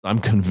I'm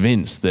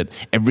convinced that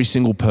every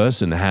single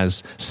person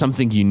has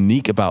something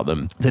unique about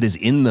them that is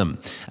in them,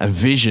 a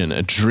vision,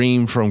 a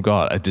dream from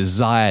God, a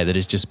desire that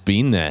has just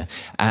been there.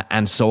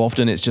 And so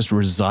often it's just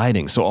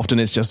residing. So often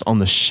it's just on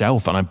the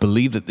shelf. And I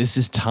believe that this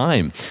is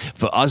time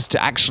for us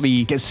to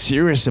actually get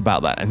serious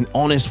about that and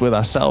honest with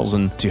ourselves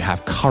and to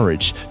have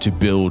courage to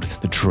build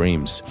the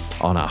dreams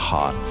on our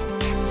heart.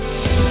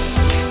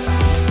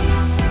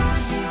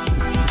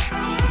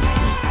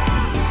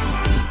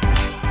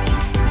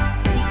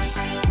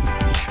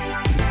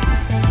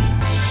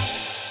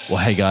 Well,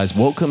 hey guys,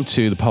 welcome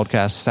to the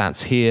podcast.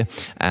 Sats here,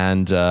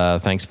 and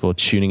thanks for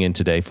tuning in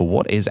today for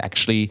what is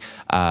actually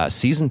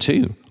season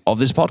 2 of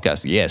this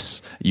podcast.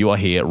 Yes, you are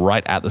here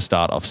right at the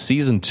start of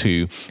season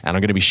 2, and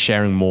I'm going to be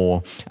sharing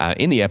more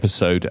in the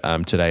episode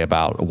today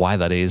about why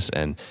that is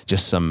and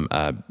just some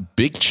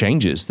big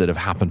changes that have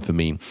happened for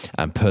me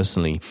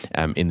personally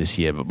in this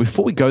year. But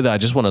before we go there, I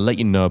just want to let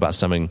you know about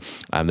something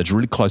that's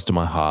really close to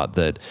my heart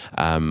that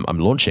I'm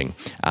launching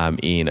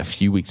in a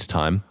few weeks'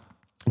 time.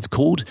 It's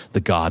called The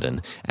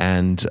Garden,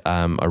 and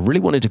I really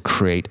wanted to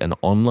create an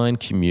online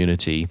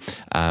community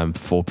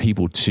for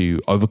people to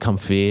overcome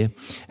fear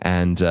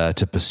and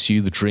to pursue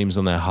the dreams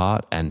on their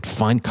heart and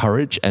find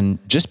courage and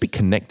just be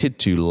connected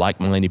to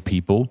like-minded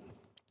people.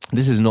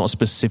 This is not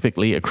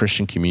specifically a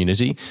Christian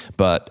community,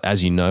 but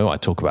as you know, I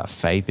talk about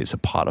faith. It's a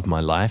part of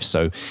my life,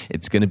 so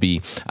it's going to be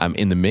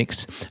in the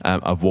mix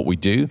of what we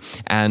do.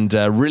 And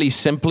really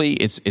simply,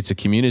 it's a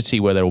community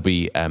where there will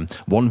be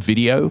one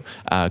video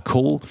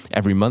call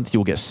every month.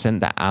 You'll get sent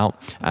that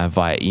out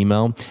via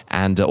email,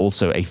 and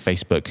also a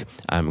Facebook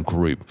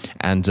group.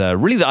 And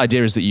really the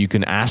idea is that you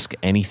can ask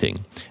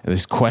anything.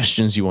 There's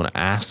questions you want to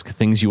ask,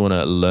 things you want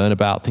to learn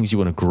about, things you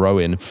want to grow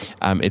in.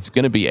 It's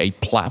going to be a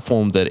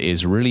platform that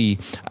is really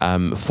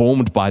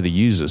formed by the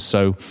users.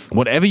 So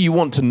whatever you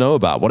want to know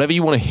about, whatever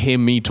you want to hear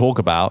me talk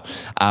about,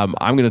 I'm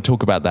going to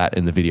talk about that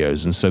in the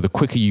videos. And so the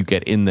quicker you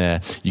get in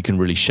there, you can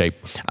really shape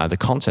the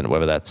content,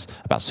 whether that's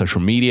about social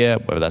media,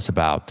 whether that's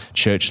about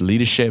church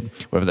leadership,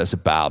 whether that's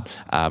about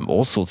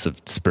all sorts of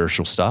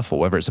spiritual stuff, or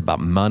whether it's about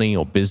money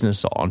or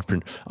business or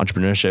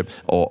entrepreneurship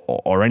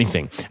or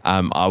anything.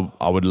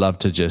 I would love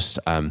to just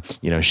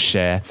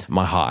share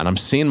my heart. And I'm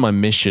seeing my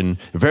mission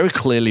very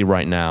clearly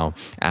right now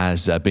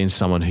as being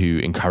someone who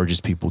encourages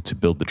people to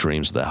build the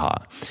dreams of their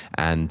heart.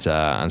 And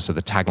so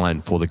the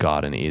tagline for The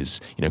Garden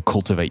is,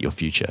 cultivate your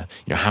future.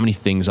 How many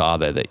things are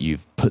there that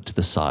you've put to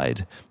the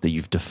side, that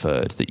you've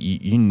deferred, that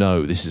you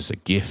know this is a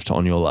gift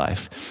on your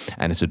life,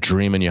 and it's a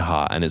dream in your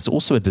heart, and it's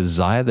also a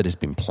desire that has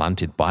been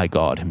planted by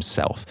God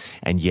himself,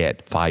 and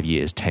yet 5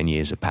 years, 10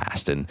 years have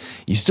passed, and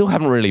you still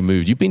haven't really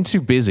moved. You've been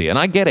too busy, and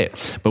I get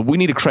it, but we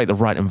need to create the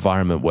right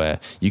environment where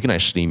you can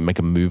actually make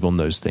a move on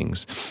those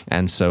things.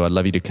 And so I'd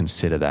love you to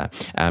consider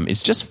that.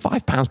 It's just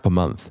 £5 per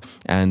month.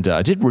 And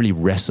I did really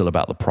wrestle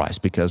about the price,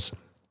 because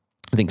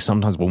I think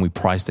sometimes when we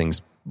price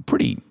things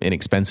pretty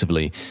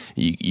inexpensively,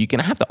 you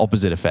can have the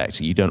opposite effect.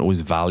 You don't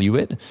always value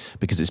it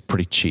because it's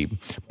pretty cheap.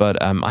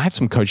 But I have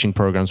some coaching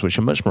programs which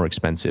are much more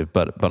expensive.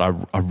 But I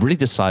really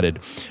decided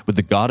with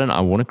The Garden,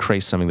 I want to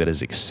create something that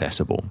is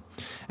accessible.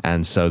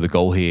 And so the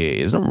goal here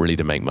is not really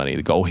to make money.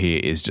 The goal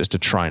here is just to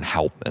try and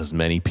help as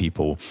many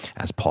people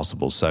as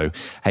possible. So,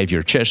 hey, if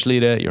you're a church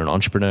leader, you're an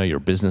entrepreneur, you're a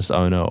business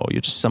owner, or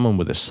you're just someone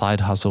with a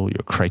side hustle,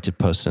 you're a creative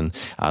person,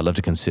 I'd love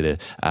to consider,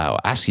 or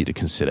ask you to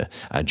consider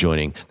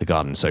joining The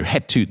Garden. So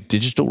head to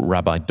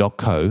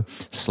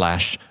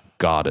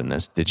digitalrabbi.co/garden.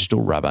 That's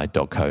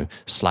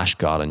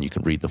digitalrabbi.co/garden. You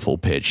can read the full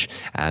pitch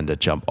and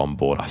jump on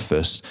board. Our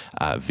first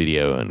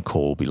video and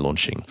call will be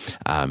launching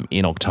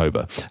in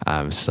October.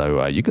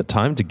 So you got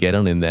time to get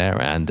on in there,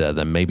 and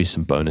there may be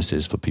some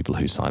bonuses for people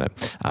who sign up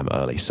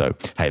early. So,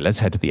 hey, let's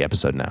head to the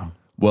episode now.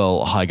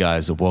 Well, hi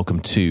guys, and welcome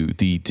to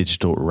the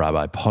Digital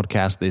Rabbi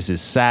podcast. This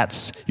is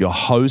Sats, your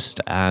host,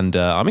 and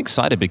I'm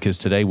excited because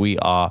today we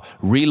are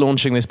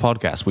relaunching this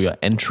podcast. We are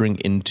entering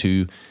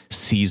into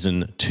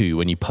season 2.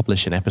 When you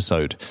publish an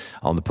episode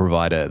on the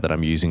provider that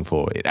I'm using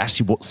for it, asks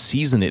you what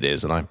season it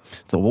is, and I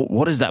thought,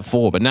 what is that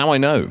for? But now I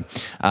know,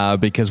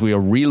 because we are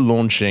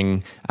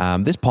relaunching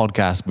this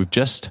podcast with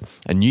just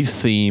a new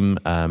theme,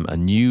 a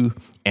new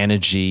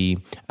energy,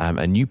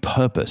 a new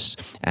purpose.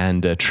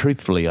 And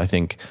truthfully, I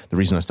think the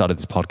reason I started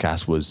this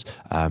podcast was,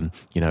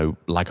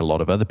 like a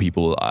lot of other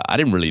people, I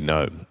didn't really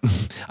know.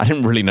 I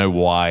didn't really know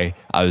why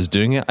I was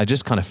doing it. I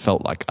just kind of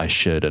felt like I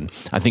should. And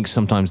I think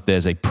sometimes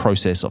there's a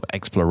process of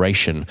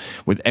exploration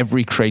with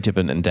every creative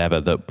endeavor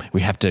that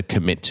we have to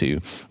commit to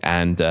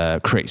and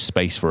create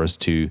space for us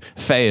to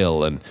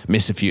fail and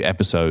miss a few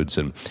episodes.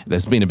 And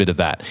there's been a bit of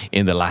that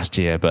in the last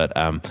year, but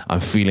I'm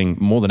feeling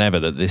more than ever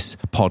that this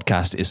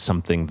podcast is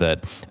something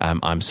that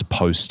I'm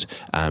supposed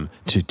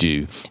to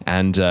do.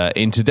 And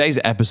in today's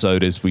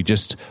episode, as we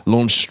just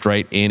launch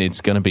straight in,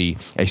 it's going to be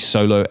a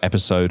solo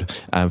episode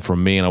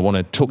from me. And I want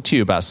to talk to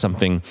you about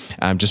something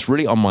just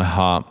really on my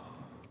heart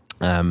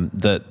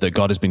that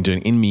God has been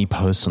doing in me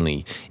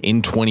personally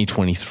in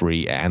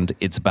 2023, and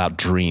it's about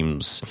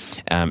dreams.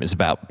 It's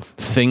about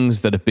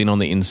things that have been on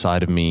the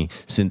inside of me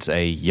since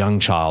a young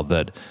child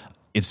that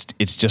it's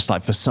just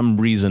like for some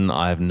reason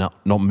I have not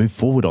moved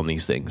forward on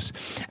these things.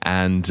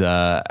 And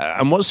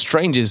what's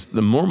strange is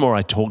the more and more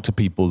I talk to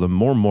people, the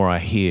more and more I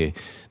hear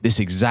this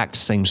exact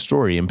same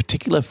story, in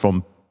particular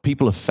from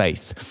people of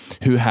faith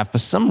who have for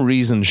some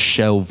reason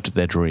shelved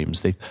their dreams.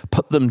 They've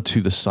put them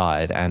to the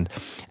side and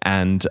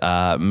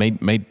made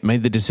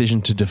the decision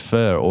to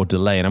defer or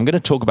delay. And I'm going to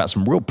talk about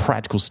some real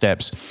practical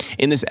steps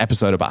in this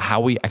episode about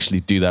how we actually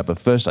do that. But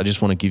first, I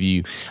just want to give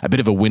you a bit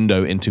of a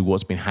window into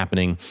what's been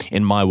happening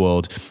in my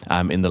world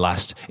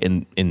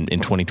in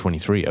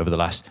 2023 over the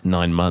last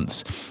 9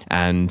 months.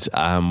 And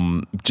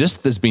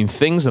just there's been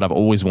things that I've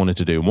always wanted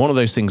to do. And one of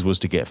those things was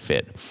to get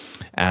fit.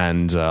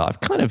 And I've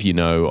kind of,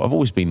 I've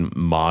always been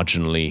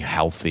marginally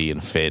healthy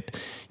and fit,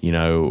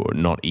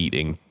 not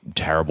eating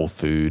terrible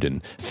food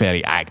and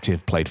fairly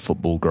active, played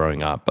football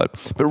growing up. But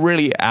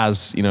really,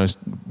 as,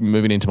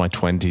 moving into my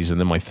 20s and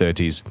then my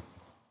 30s,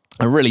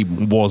 I really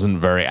wasn't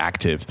very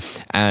active.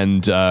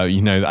 And,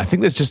 I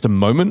think there's just a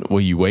moment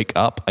where you wake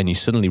up and you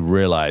suddenly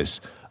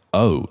realize,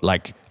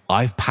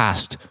 I've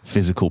passed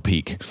physical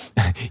peak,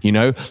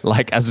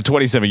 like as a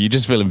 27, you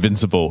just feel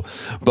invincible.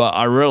 But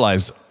I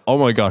realize, oh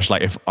my gosh,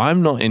 like if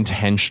I'm not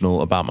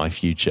intentional about my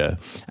future,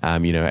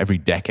 every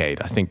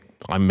decade, I think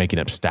I'm making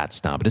up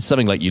stats now, but it's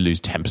something like you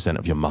lose 10%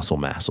 of your muscle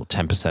mass or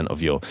 10%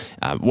 of your,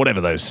 whatever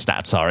those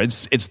stats are.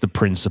 It's the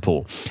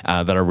principle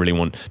that I really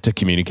want to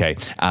communicate.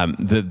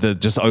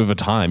 Just over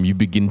time, you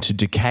begin to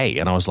decay.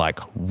 And I was like,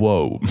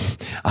 whoa,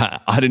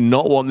 I did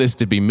not want this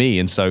to be me.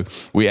 And so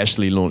we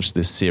actually launched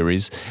this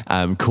series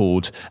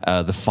called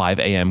the 5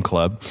 a.m.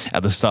 Club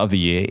at the start of the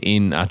year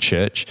in our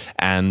church.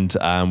 And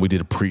we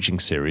did a preaching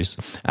series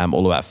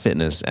all about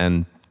fitness.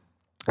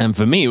 And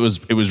for me, it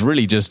was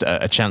really just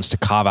a chance to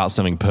carve out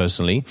something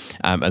personally,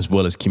 as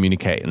well as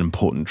communicate an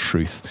important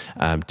truth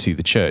to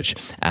the church,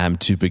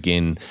 to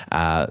begin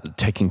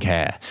taking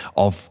care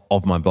of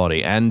my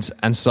body.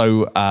 And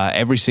so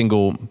every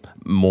single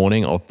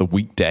morning of the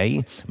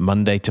weekday,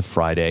 Monday to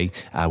Friday,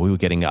 we were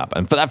getting up.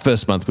 And for that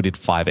first month, we did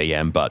 5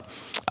 a.m. But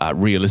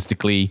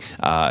realistically,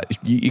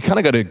 you kind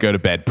of got to go to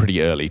bed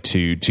pretty early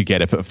to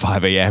get up at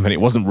 5 a.m. And it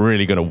wasn't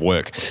really going to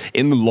work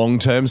in the long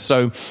term.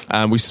 So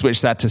we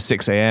switched that to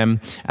 6 a.m.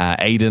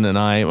 Aiden and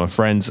I, my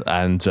friends,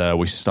 and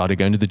we started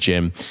going to the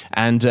gym.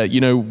 And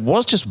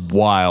what's just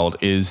wild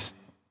is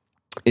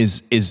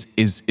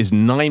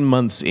 9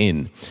 months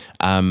in.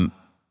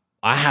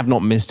 I have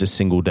not missed a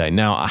single day.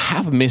 Now, I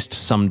have missed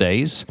some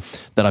days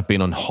that I've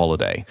been on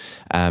holiday,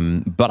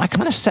 but I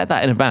kind of set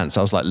that in advance.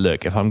 I was like,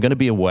 look, if I'm going to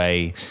be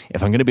away,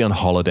 if I'm going to be on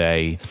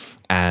holiday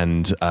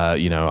and,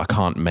 I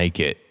can't make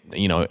it,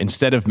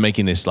 instead of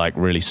making this like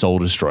really soul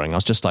destroying, I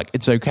was just like,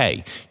 it's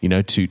okay,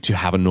 to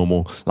have a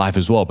normal life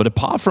as well. But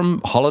apart from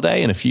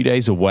holiday and a few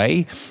days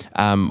away,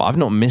 I've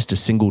not missed a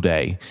single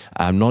day,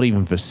 not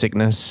even for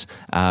sickness,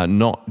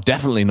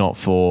 definitely not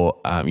for,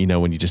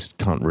 when you just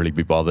can't really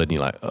be bothered and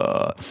you're like,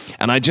 ugh.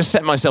 And I just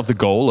set myself the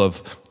goal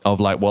of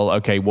like, well,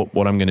 okay,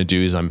 what I'm going to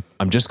do is I'm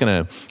just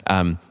going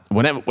to,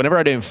 whenever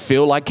I don't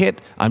feel like it,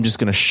 I'm just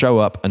going to show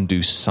up and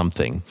do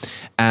something.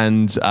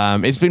 And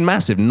it's been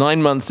massive.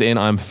 9 months in,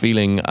 I'm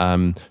feeling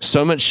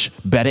so much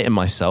better in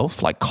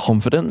myself, like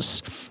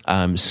confidence,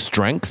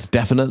 strength,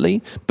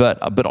 definitely.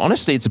 But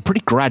honestly, it's a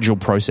pretty gradual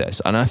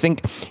process. And I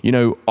think,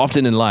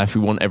 often in life,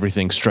 we want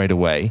everything straight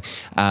away.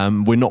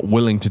 We're not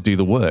willing to do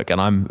the work. And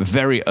I'm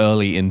very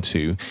early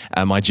into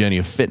my journey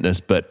of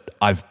fitness, but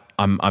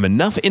I'm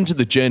enough into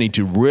the journey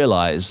to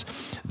realize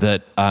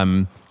that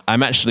I'm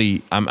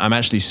actually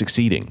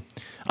succeeding.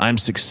 I'm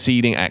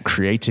succeeding at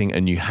creating a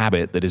new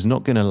habit that is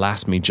not going to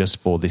last me just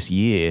for this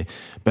year,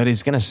 but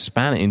is going to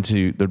span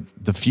into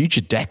the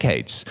future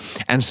decades.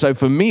 And so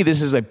for me,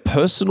 this is a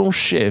personal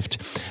shift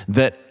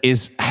that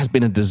has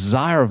been a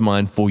desire of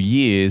mine for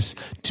years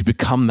to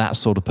become that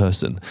sort of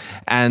person.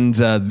 And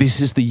this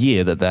is the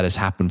year that has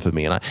happened for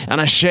me. And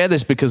I share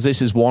this because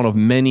this is one of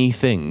many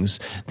things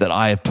that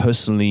I have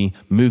personally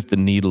moved the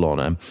needle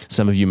on.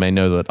 Some of you may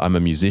know that I'm a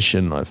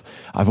musician. I've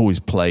always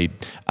played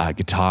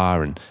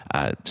guitar and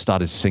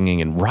started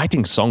singing and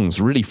writing songs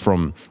really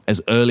from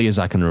as early as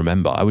I can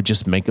remember. I would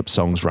just make up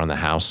songs around the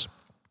house,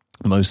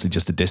 mostly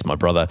just to diss my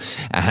brother,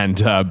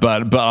 and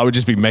but I would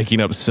just be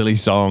making up silly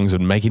songs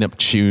and making up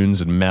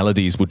tunes, and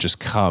melodies would just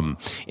come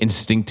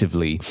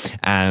instinctively.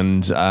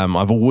 And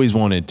I've always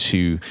wanted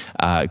to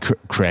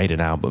create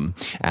an album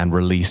and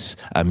release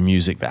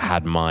music that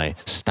had my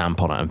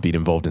stamp on it and been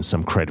involved in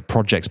some creative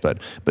projects,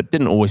 but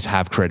didn't always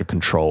have creative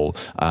control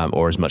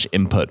or as much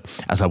input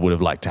as I would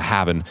have liked to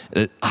have. And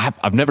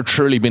I've never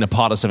truly been a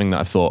part of something that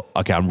I thought,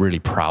 okay, I'm really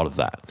proud of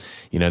that.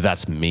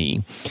 That's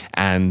me.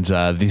 And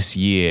this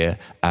year,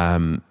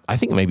 I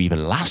think maybe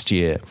even last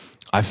year,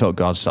 I felt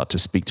God start to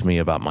speak to me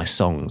about my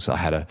songs. I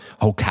had a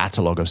whole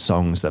catalog of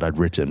songs that I'd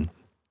written.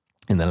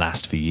 in the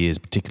last few years,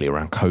 particularly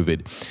around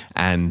COVID.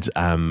 And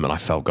I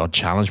felt God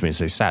challenged me and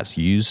say, Sats,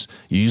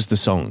 use the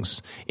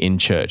songs in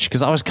church.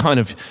 Because I was kind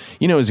of,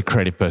 as a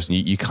creative person,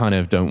 you kind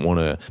of don't want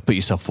to put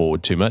yourself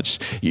forward too much.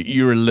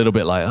 You're a little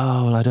bit like,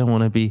 oh, well, I don't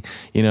want to be,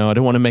 I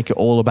don't want to make it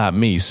all about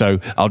me. So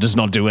I'll just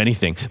not do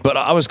anything. But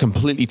I was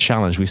completely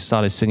challenged. We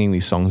started singing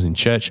these songs in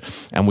church,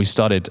 and we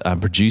started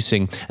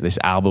producing this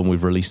album.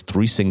 We've released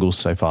 3 singles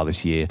so far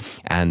this year.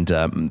 And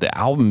the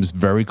album is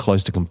very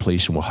close to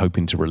completion. We're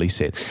hoping to release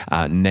it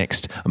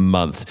next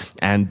month.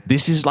 And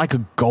this is like a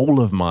goal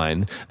of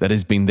mine that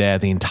has been there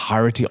the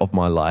entirety of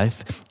my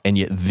life. And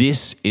yet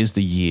this is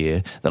the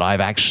year that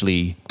I've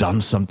actually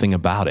done something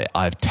about it.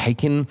 I've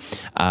taken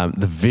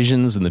the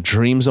visions and the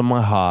dreams of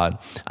my heart,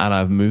 and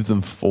I've moved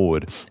them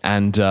forward.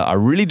 And I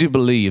really do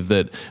believe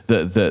that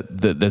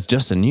there's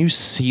just a new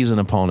season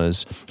upon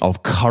us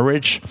of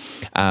courage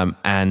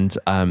and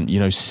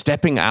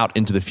stepping out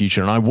into the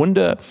future. And I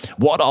wonder,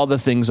 what are the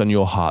things on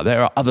your heart?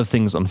 There are other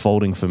things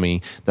unfolding for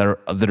me that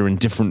are in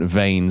different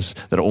veins,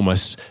 that are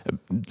almost,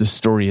 the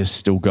story is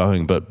still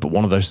going. But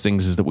one of those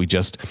things is that we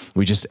just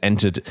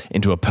entered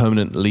into a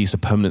permanent lease, a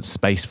permanent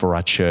space for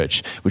our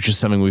church, which is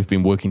something we've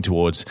been working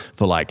towards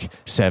for like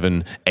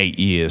 7-8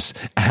 years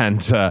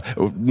and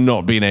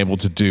not being able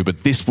to do.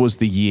 But this was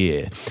the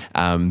year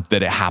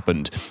that it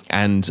happened.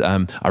 And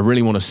I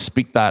really want to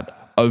speak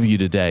that over you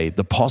today,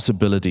 the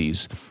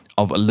possibilities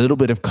of a little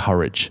bit of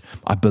courage.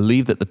 I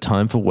believe that the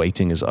time for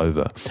waiting is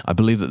over. I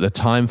believe that the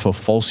time for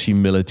false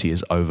humility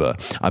is over.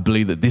 I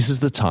believe that this is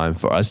the time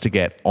for us to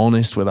get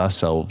honest with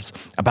ourselves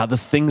about the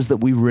things that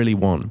we really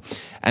want.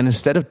 And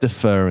instead of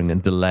deferring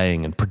and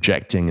delaying and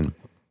projecting and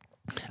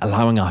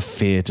allowing our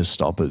fear to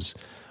stop us,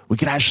 we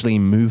could actually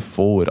move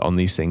forward on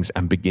these things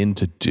and begin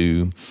to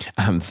do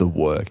the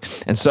work.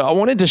 And so I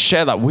wanted to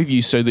share that with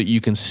you so that you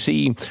can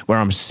see where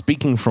I'm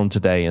speaking from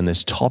today in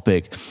this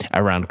topic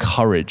around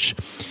courage.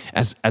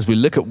 As we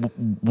look at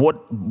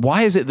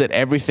why is it that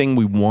everything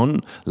we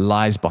want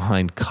lies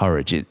behind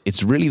courage?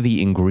 It's really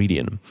the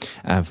ingredient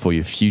for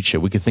your future.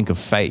 We could think of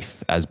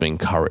faith as being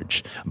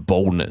courage,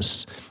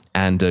 boldness.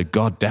 And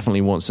God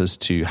definitely wants us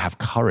to have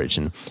courage,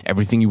 and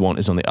everything you want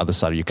is on the other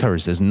side of your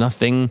courage. There's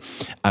nothing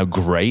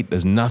great.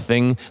 There's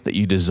nothing that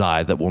you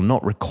desire that will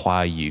not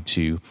require you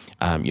to,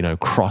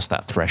 cross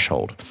that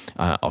threshold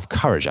of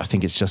courage. I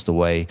think it's just the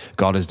way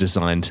God has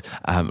designed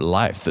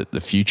life, that the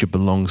future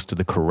belongs to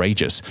the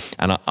courageous.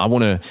 And I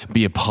want to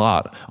be a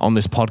part on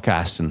this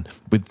podcast and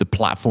with the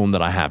platform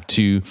that I have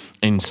to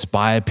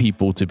inspire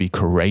people to be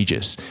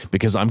courageous,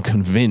 because I'm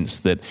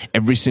convinced that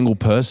every single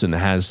person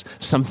has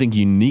something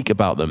unique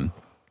about them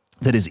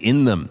that is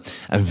in them,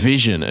 a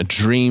vision, a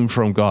dream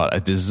from God, a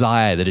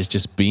desire that has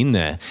just been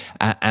there.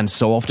 And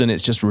so often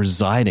it's just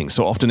residing.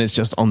 So often it's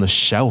just on the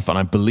shelf. And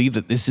I believe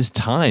that this is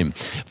time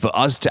for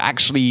us to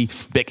actually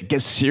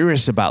get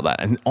serious about that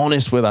and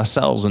honest with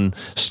ourselves and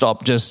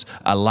stop just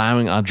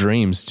allowing our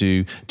dreams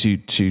to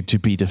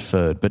be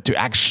deferred, but to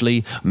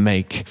actually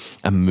make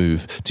a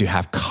move, to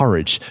have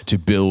courage to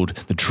build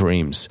the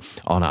dreams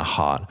on our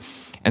heart.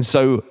 And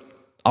so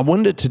I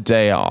wonder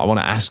today, I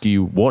want to ask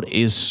you, what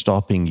is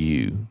stopping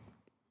you?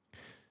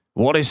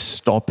 What is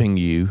stopping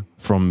you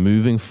from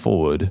moving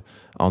forward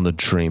on the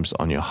dreams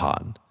on your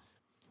heart?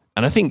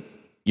 And I think,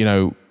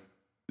 you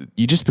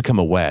just become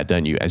aware,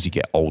 don't you, as you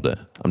get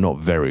older. I'm not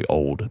very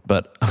old,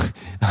 but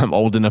I'm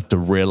old enough to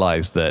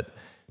realize that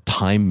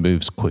time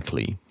moves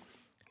quickly.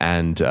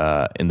 And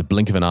in the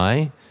blink of an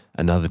eye,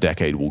 another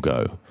decade will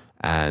go.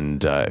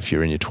 And if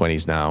you're in your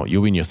 20s now,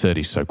 you'll be in your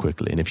 30s so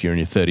quickly. And if you're in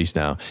your 30s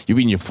now, you'll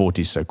be in your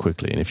 40s so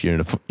quickly. And if you're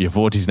in your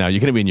 40s now, you're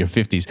going to be in your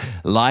 50s.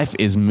 Life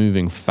is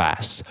moving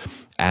fast.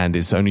 And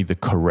it's only the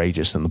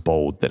courageous and the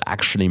bold that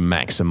actually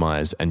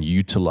maximize and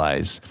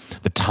utilize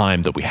the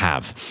time that we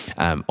have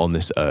on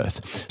this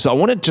earth. So I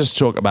want to just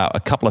talk about a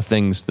couple of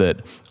things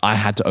that I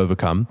had to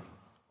overcome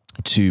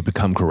to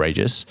become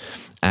courageous.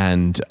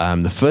 And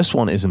the first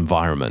one is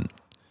environment.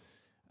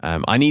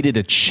 I needed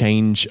a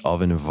change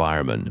of an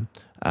environment.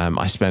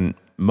 I spent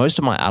most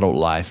of my adult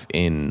life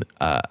in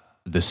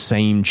the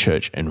same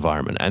church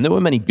environment. And there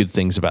were many good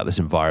things about this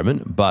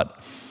environment, but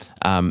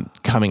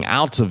coming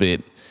out of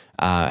it,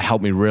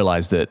 helped me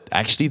realize that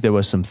actually there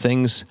were some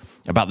things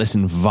about this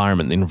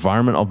environment, the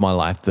environment of my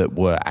life, that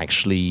were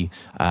actually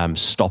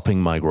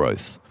stopping my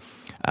growth,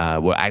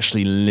 were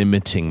actually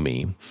limiting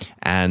me.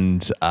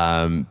 And,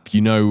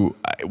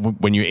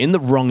 when you're in the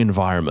wrong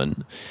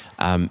environment,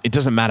 it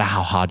doesn't matter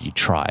how hard you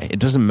try. It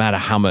doesn't matter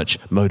how much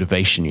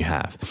motivation you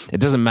have. It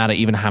doesn't matter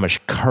even how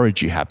much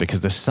courage you have, because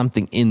there's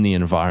something in the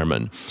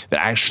environment that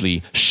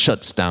actually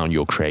shuts down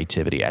your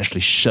creativity,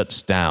 actually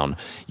shuts down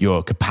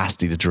your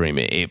capacity to dream.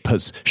 It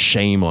puts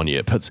shame on you.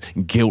 It puts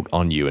guilt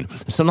on you. And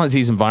sometimes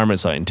these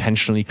environments are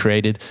intentionally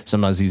created.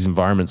 Sometimes these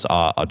environments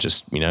are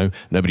just,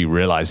 nobody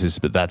realizes,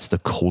 but that's the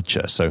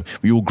culture. So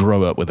we all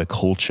grow up with a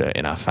culture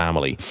in our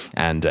family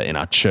and in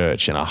our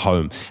church, in our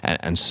home,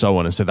 and so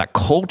on. And so that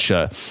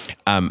culture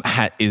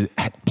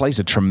plays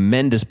a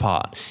tremendous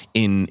part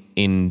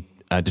in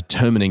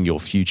determining your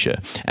future.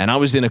 And I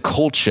was in a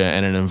culture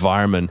and an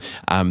environment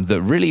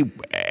that really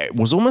it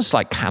was almost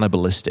like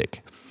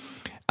cannibalistic,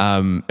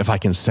 if I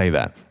can say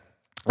that.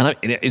 And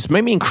it's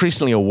made me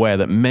increasingly aware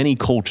that many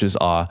cultures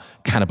are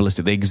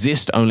cannibalistic. They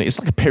exist only, it's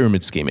like a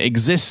pyramid scheme. It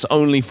exists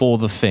only for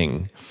the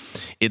thing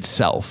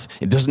itself.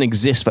 It doesn't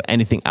exist for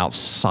anything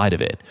outside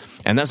of it.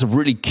 And that's a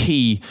really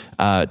key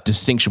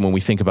distinction when we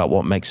think about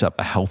what makes up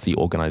a healthy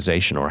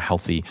organization or a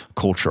healthy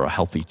culture or a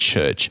healthy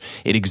church.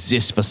 It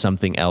exists for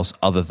something else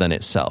other than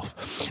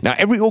itself. Now,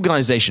 every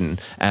organization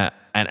and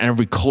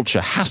every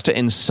culture has to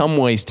in some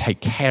ways take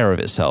care of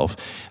itself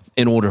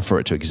in order for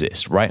it to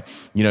exist, right?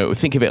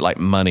 Think of it like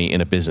money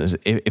in a business.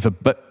 If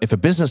a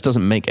business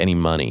doesn't make any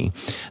money,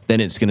 then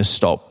it's going to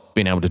stop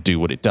being able to do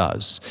what it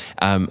does.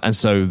 And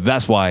so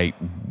that's why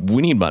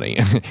we need money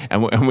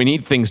and we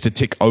need things to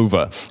tick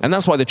over. And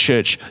that's why the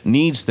church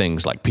needs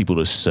things like people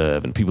to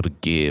serve and people to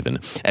give and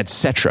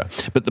etc.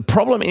 But the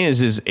problem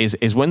is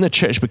when the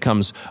church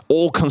becomes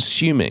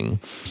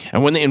all-consuming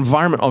and when the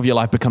environment of your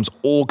life becomes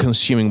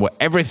all-consuming where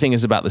everything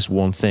is about this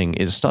one thing,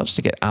 it starts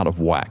to get out of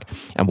whack.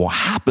 And what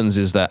happens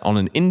is that on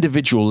an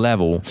individual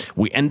level,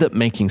 we end up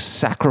making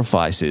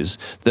sacrifices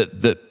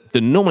that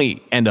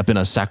normally end up in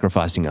us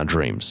sacrificing our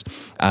dreams.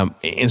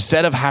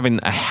 Instead of having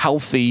a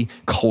healthy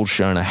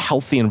culture and a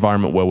healthy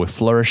environment where we're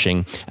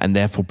flourishing and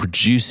therefore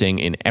producing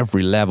in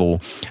every level,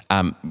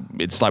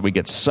 it's like we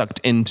get sucked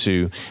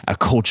into a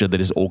culture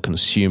that is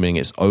all-consuming,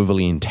 it's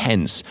overly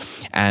intense,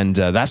 and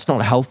that's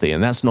not healthy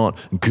and that's not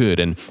good.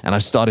 And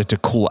I've started to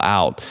call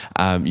out,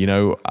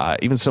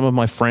 even some of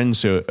my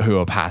friends who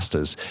are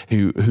pastors,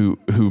 who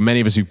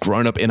many of us who've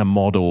grown up in a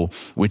model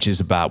which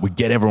is about we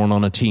get everyone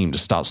on a team to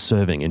start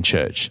serving in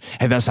church.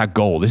 Hey, that's our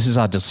goal. This is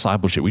our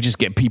discipleship. We just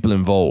get people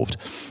involved.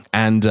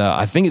 And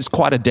I think it's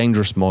quite a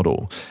dangerous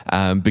model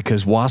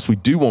because whilst we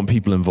do want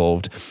people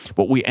involved,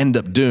 what we end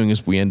up doing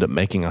is we end up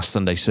making our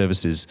Sunday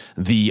services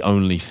the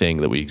only thing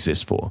that we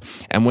exist for.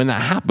 And when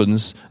that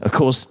happens, of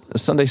course,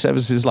 Sunday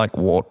service is like,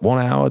 1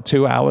 hour,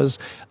 2 hours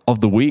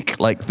of the week?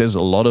 Like there's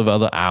a lot of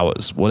other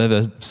hours,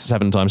 whatever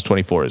 7 times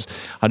 24 is,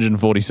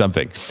 140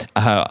 something,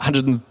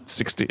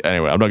 160.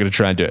 Anyway, I'm not going to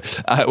try and do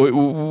it.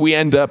 We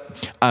end up,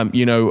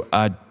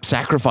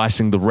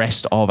 sacrificing the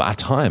rest of our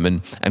time.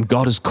 And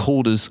God has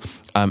called us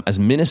as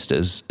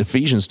ministers.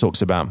 Ephesians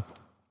talks about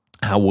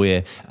how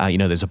we're,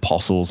 there's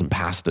apostles and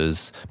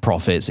pastors,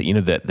 prophets,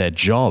 that their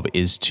job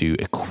is to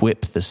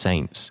equip the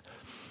saints.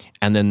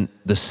 And then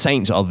the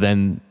saints are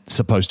then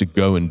supposed to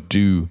go and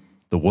do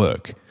the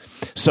work.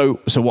 So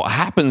what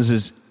happens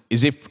is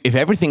if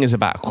everything is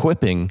about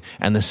equipping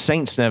and the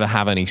saints never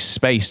have any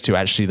space to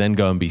actually then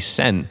go and be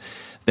sent,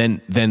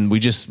 then we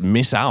just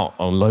miss out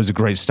on loads of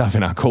great stuff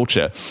in our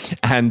culture.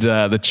 And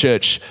the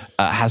church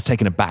has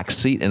taken a back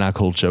seat in our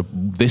culture,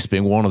 this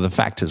being one of the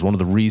factors, one of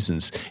the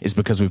reasons is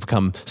because we've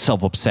become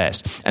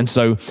self-obsessed. And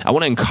so I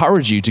want to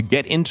encourage you to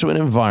get into an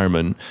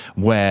environment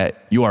where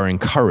you are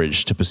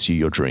encouraged to pursue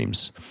your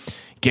dreams.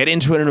 Get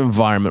into an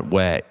environment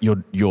where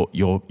your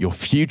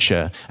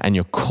future and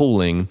your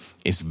calling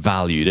is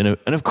valued.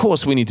 And of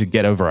course, we need to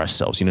get over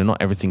ourselves. Not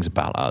everything's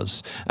about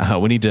us.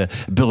 We need to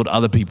build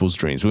other people's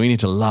dreams. We need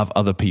to love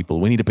other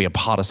people. We need to be a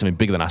part of something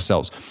bigger than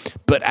ourselves.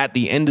 But at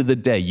the end of the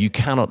day, you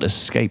cannot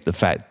escape the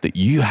fact that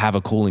you have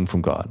a calling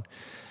from God.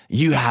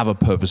 You have a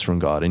purpose from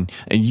God, and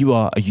you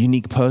are a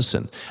unique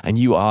person, and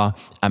you are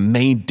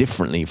made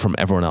differently from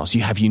everyone else.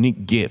 You have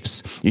unique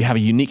gifts. You have a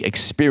unique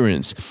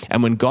experience.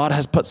 And when God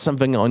has put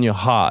something on your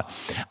heart,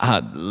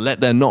 let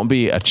there not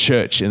be a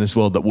church in this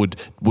world that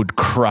would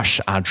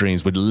crush our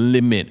dreams, would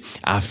limit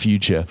our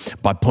future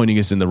by pointing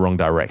us in the wrong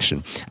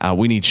direction.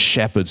 We need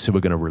shepherds who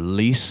are going to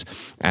release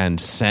and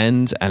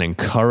send and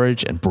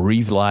encourage and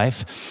breathe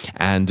life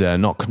and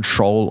not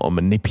control or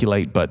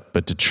manipulate,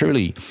 but to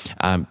truly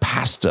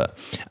pastor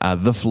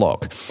the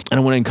flock. And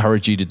I want to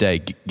encourage you today,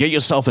 get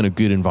yourself in a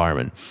good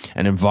environment,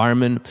 an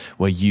environment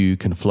where you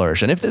can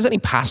flourish. And if there's any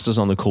pastors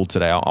on the call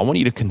today, I want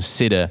you to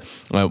consider,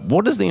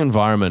 what does the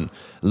environment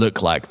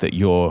look like that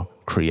you're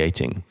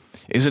creating?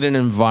 Is it an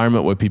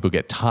environment where people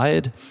get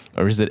tired,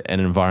 or is it an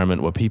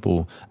environment where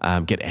people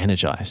get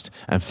energized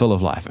and full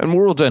of life? And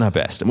we're all doing our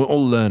best, and we're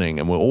all learning,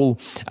 and we're all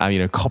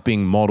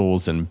copying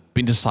models and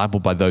being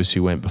discipled by those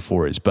who went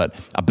before us. But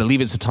I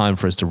believe it's a time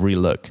for us to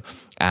relook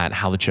at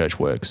how the church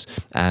works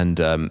and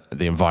the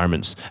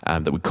environments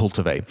that we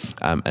cultivate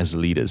as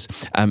leaders.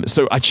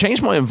 So I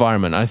changed my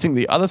environment. And I think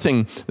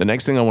the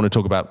next thing I want to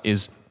talk about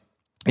is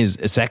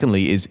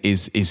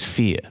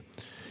fear.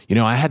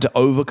 I had to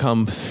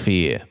overcome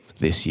fear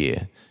this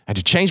year. I had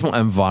to change my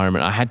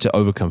environment. I had to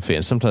overcome fear.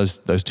 And sometimes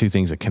those two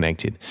things are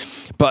connected.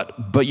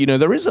 But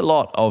there is a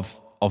lot of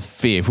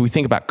fear. If we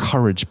think about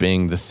courage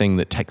being the thing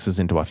that takes us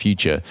into our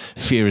future,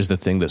 fear is the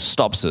thing that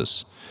stops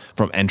us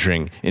from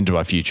entering into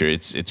our future.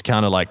 It's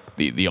kind of like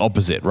the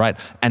opposite, right?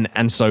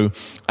 And so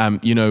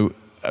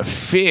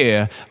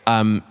fear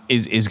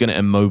is going to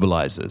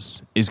immobilize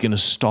us, is going to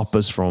stop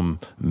us from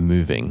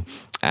moving.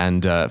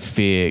 And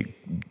fear,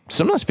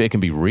 sometimes fear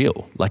can be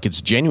real, like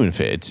it's genuine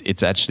fear.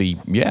 It's actually,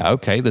 yeah,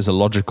 okay, there's a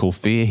logical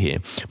fear here,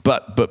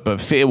 but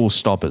fear will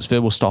stop us.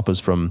 Fear will stop us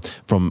from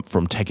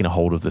taking a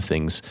hold of the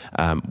things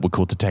we're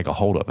called to take a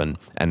hold of,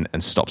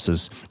 and stops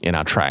us in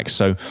our tracks.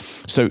 So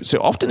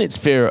often it's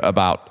fear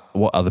about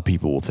what other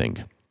people will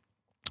think.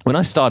 When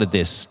I started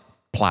this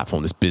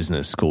platform, this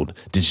business called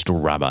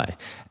Digital Rabbi,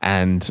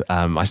 and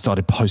I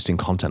started posting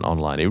content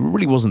online, it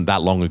really wasn't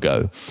that long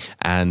ago,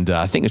 and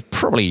I think it's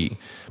probably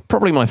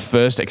my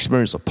first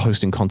experience of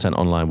posting content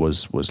online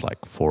was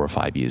like 4 or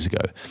 5 years ago,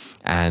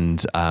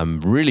 and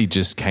really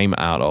just came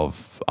out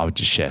of, I would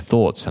just share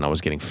thoughts, and I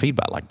was getting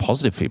feedback, like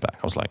positive feedback.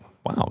 I was like,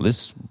 wow, before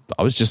this,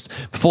 I was just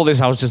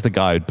the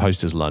guy who'd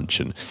post his lunch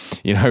and,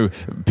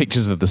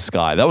 pictures of the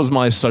sky. That was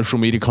my social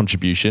media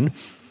contribution.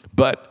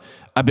 But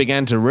I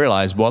began to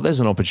realize, well, there's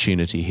an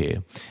opportunity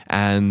here,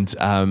 and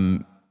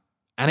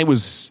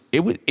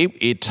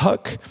it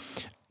took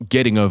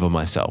getting over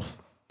myself,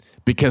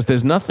 because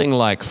there's nothing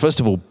like, first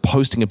of all,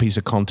 posting a piece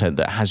of content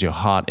that has your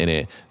heart in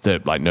it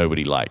that like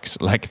nobody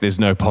likes. Like there's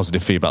no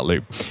positive feedback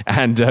loop,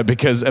 and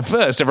because at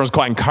first everyone's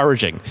quite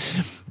encouraging,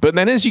 but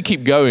then as you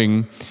keep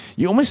going,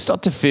 you almost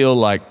start to feel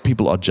like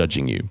people are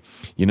judging you.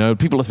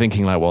 People are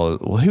thinking like, well,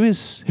 who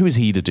is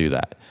he to do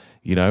that?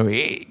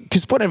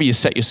 Because whenever you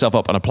set yourself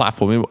up on a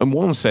platform, in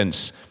one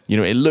sense,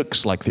 it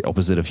looks like the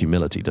opposite of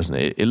humility, doesn't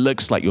it? It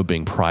looks like you're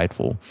being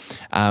prideful.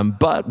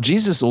 But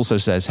Jesus also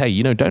says,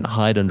 hey, don't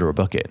hide under a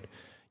bucket.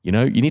 You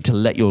need to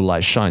let your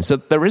light shine. So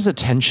there is a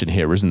tension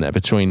here, isn't there,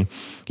 between,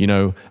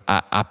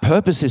 our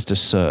purpose is to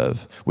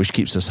serve, which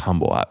keeps us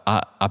humble.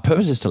 Our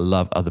purpose is to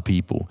love other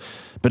people.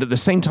 But at the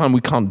same time, we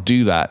can't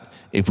do that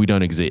if we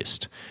don't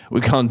exist.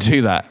 We can't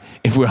do that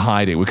if we're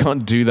hiding. We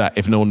can't do that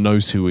if no one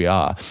knows who we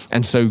are.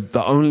 And so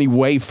the only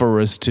way for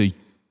us to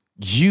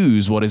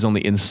use what is on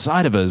the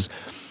inside of us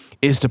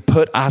is to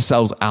put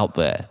ourselves out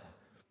there.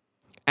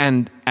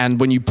 And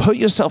when you put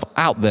yourself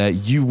out there,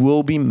 you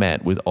will be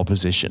met with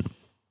opposition.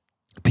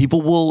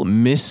 People will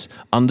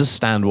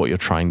misunderstand what you're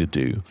trying to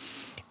do.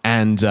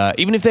 And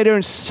even if they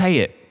don't say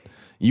it,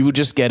 you will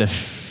just get a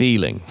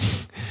feeling.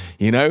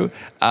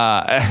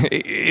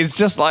 It's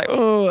just like,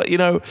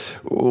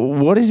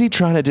 what is he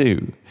trying to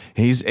do?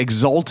 He's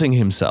exalting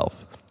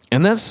himself.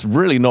 And that's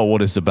really not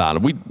what it's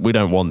about. We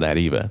don't want that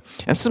either.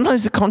 And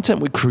sometimes the content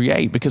we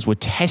create, because we're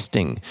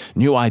testing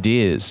new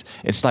ideas,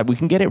 it's like we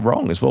can get it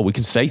wrong as well. We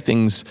can say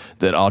things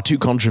that are too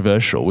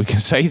controversial. We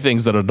can say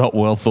things that are not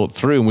well thought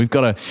through. And we've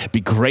got to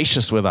be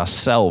gracious with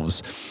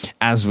ourselves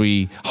as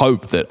we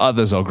hope that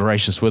others are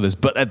gracious with us.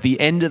 But at the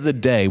end of the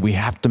day, we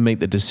have to make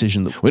the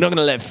decision that we're not going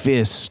to let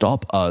fear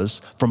stop us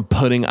from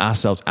putting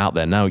ourselves out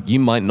there. Now, you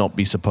might not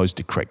be supposed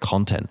to create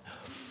content,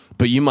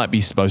 but you might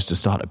be supposed to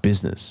start a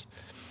business.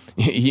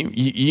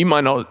 You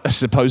might not be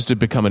supposed to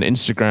become an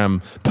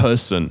Instagram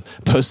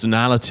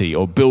personality,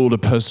 or build a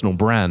personal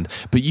brand,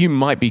 but you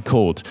might be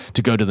called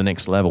to go to the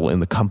next level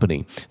in the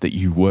company that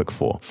you work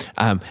for.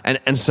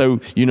 And so,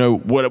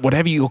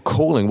 whatever you're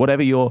calling,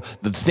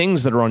 the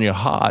things that are on your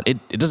heart, it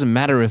doesn't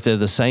matter if they're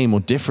the same or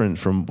different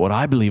from what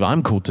I believe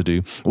I'm called to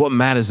do. What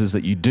matters is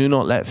that you do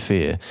not let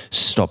fear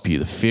stop you.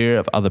 The fear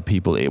of other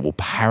people, it will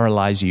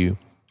paralyze you.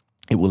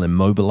 It will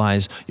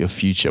immobilize your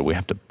future. We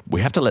have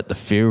to let the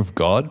fear of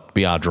God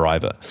be our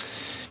driver.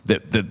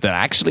 That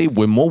actually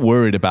we're more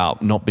worried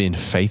about not being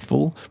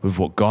faithful with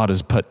what God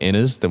has put in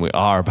us than we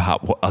are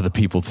about what other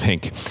people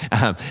think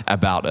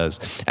about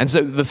us. And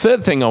so the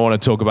third thing I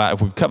want to talk about,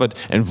 if we've covered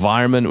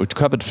environment, we've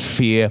covered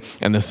fear,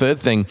 and the third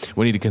thing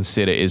we need to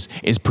consider is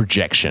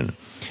projection.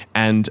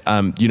 And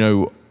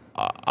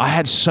I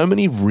had so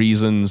many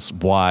reasons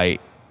why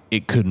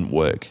it couldn't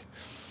work,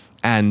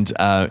 and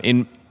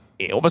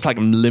almost like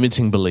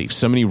limiting beliefs,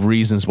 so many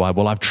reasons why.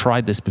 Well, I've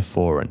tried this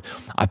before, and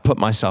I've put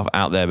myself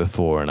out there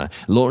before, and I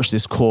launched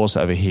this course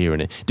over here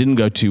and it didn't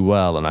go too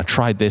well, and I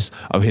tried this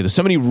over here. There's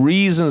so many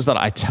reasons that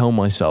I tell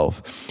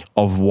myself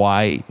of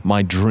why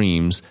my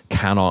dreams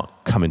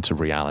cannot come into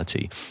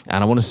reality.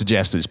 And I want to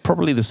suggest that it's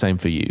probably the same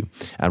for you.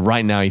 And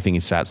right now you think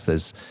it's that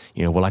there's,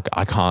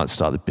 I can't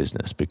start the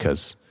business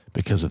because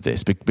of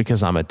this,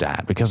 because I'm a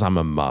dad, because I'm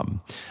a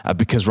mum,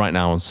 because right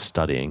now I'm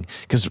studying,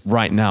 because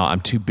right now I'm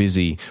too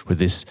busy with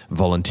this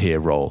volunteer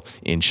role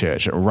in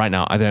church. Right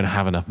now I don't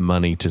have enough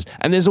money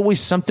and there's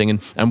always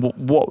something. And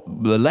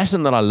what the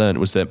lesson that I learned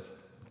was that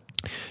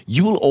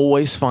you will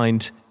always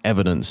find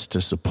evidence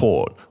to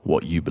support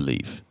what you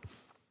believe.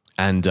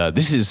 And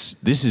this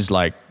is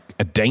like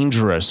a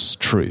dangerous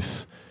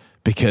truth,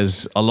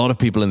 because a lot of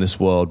people in this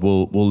world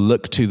will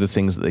look to the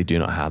things that they do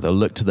not have. They'll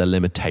look to their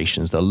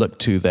limitations. They'll look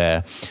to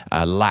their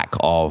lack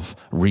of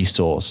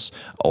resource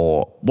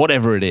or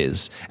whatever it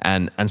is.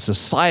 And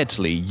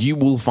societally, you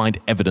will find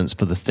evidence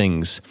for the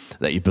things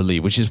that you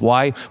believe, which is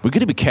why we're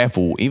going to be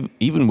careful,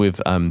 even with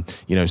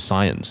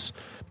science,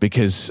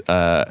 because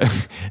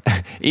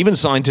even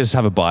scientists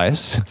have a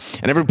bias,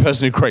 and every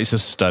person who creates a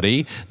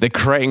study, they're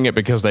creating it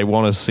because they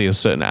want to see a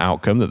certain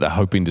outcome that they're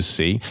hoping to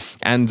see,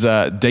 and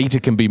data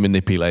can be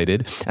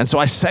manipulated. And so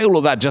I say all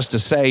of that just to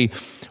say,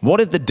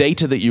 what if the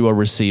data that you are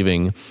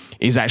receiving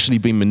is actually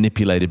being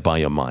manipulated by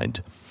your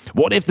mind?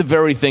 What if the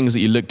very things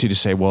that you look to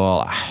say,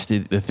 well,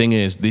 the thing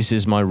is, this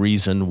is my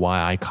reason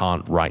why I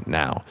can't right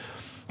now?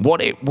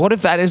 What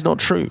if that is not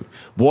true?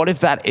 What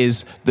if that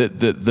is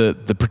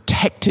the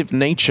protective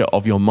nature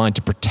of your mind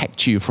to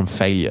protect you from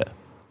failure,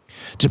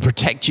 to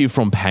protect you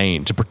from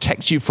pain, to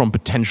protect you from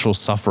potential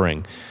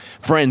suffering?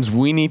 Friends,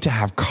 we need to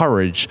have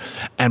courage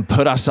and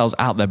put ourselves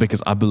out there,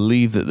 because I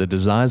believe that the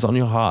desires on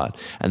your heart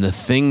and the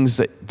things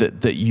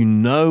that you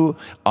know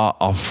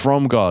are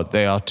from God,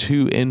 they are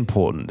too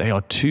important, they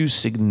are too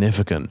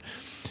significant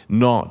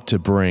not to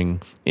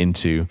bring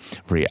into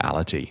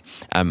reality.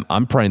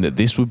 I'm praying that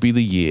this would be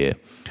the year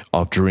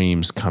of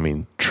dreams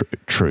coming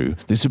true.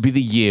 This would be the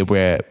year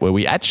where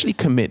we actually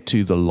commit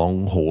to the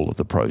long haul of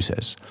the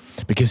process.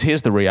 Because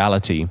here's the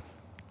reality,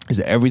 is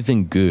that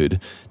everything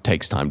good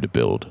takes time to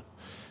build.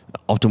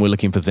 Often we're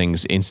looking for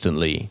things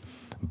instantly,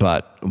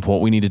 but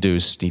what we need to do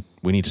is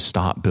we need to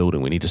start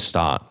building. We need to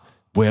start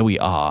where we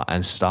are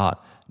and start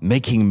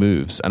making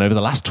moves. And over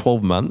the last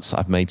 12 months,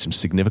 I've made some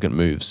significant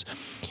moves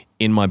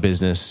in my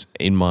business,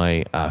 in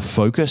my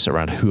focus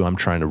around who I'm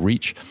trying to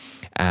reach.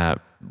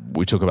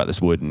 We talk about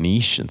this word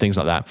niche and things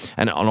like that.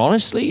 And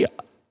honestly,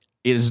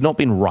 it has not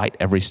been right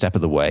every step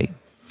of the way.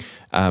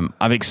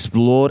 I've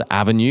explored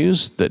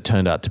avenues that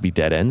turned out to be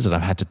dead ends, and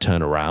I've had to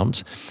turn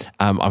around.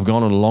 I've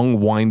gone on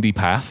long, windy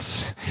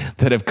paths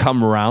that have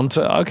come around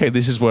to, okay,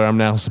 this is where I'm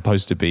now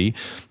supposed to be.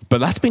 But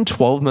that's been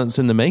 12 months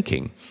in the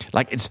making.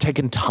 Like, it's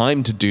taken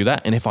time to do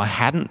that. And if I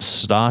hadn't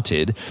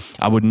started,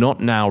 I would not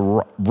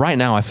now, right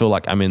now, I feel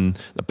like I'm in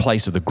the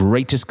place of the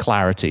greatest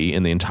clarity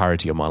in the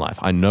entirety of my life.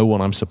 I know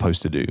what I'm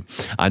supposed to do.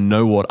 I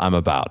know what I'm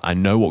about. I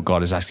know what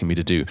God is asking me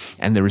to do.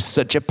 And there is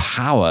such a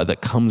power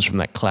that comes from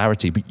that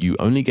clarity, but you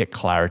only get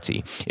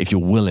clarity if you're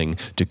willing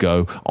to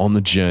go on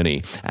the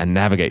journey and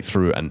navigate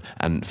through and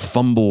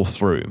fumble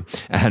through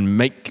and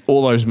make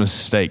all those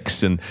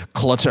mistakes and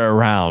clutter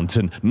around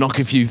and knock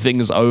a few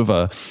things over,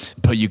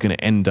 but you're going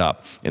to end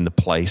up in the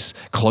place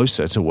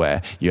closer to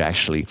where you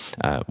actually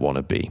want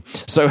to be.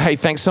 So, hey,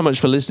 thanks so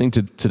much for listening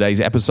to today's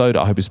episode.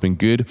 I hope it's been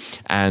good.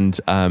 And,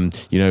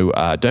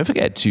 don't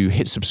forget to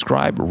hit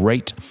subscribe,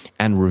 rate,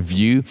 and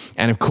review.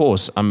 And of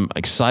course, I'm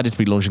excited to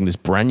be launching this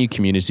brand new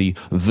community,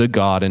 The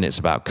Garden. It's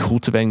about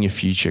cultivating your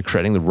future,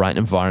 creating the right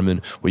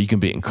environment where you can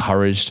be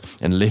encouraged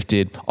and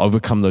lifted,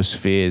 overcome those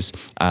fears,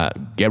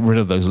 get rid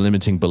of those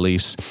limiting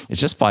beliefs.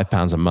 It's just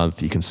 £5 a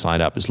month. You can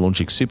sign up. It's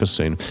launching super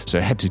soon. So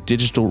head to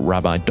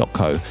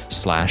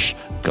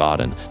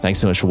digitalrabbi.co/garden. Thanks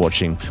so much for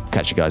watching.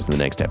 Catch you guys in the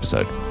next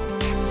episode.